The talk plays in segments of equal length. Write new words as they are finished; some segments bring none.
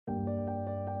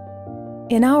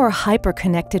In our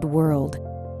hyper-connected world,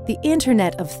 the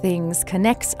Internet of Things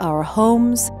connects our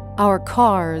homes, our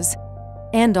cars,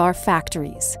 and our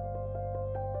factories.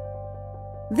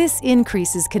 This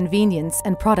increases convenience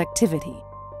and productivity.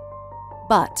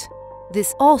 But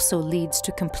this also leads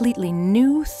to completely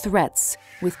new threats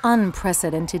with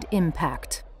unprecedented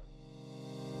impact.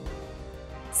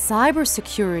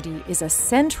 Cybersecurity is a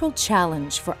central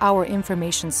challenge for our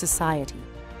information society.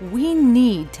 We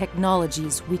need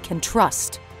technologies we can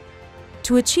trust.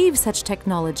 To achieve such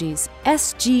technologies,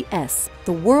 SGS,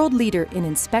 the world leader in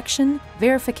inspection,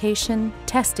 verification,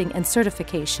 testing and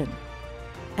certification,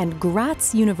 and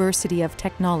Graz University of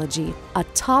Technology, a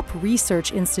top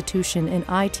research institution in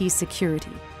IT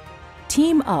security,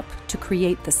 team up to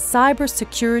create the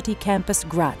Cybersecurity Campus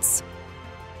Graz.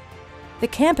 The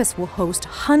campus will host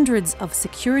hundreds of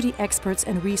security experts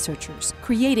and researchers,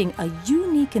 creating a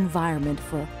unique environment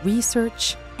for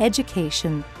research,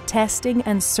 education, testing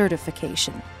and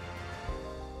certification.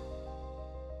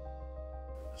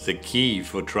 The key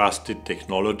for trusted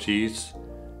technologies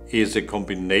is a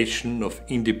combination of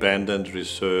independent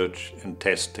research and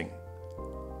testing.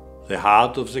 The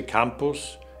heart of the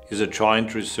campus is a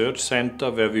joint research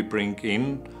center where we bring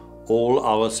in all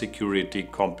our security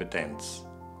competence.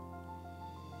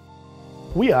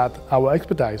 We add our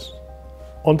expertise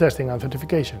on testing and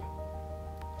certification.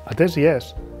 At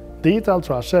SGS, Digital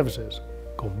Trust Services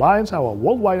combines our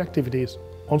worldwide activities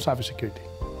on cybersecurity.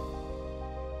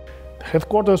 The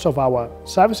headquarters of our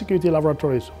cybersecurity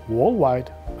laboratories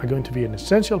worldwide are going to be an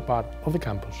essential part of the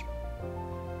campus.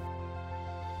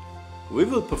 We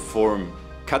will perform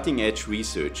cutting-edge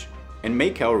research and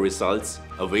make our results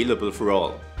available for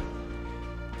all.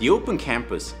 The open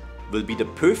campus will be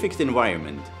the perfect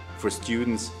environment for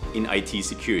students in IT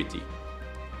security.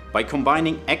 By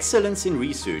combining excellence in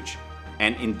research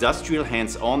and industrial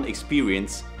hands-on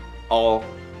experience, all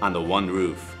under one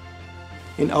roof.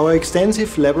 In our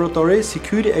extensive laboratory,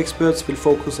 security experts will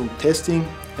focus on testing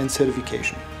and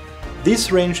certification.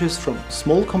 This ranges from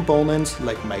small components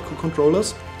like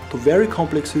microcontrollers to very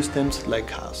complex systems like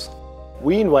cars.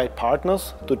 We invite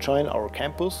partners to join our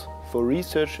campus for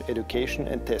research, education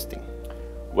and testing.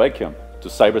 Welcome to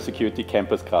Cybersecurity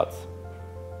Campus Graz.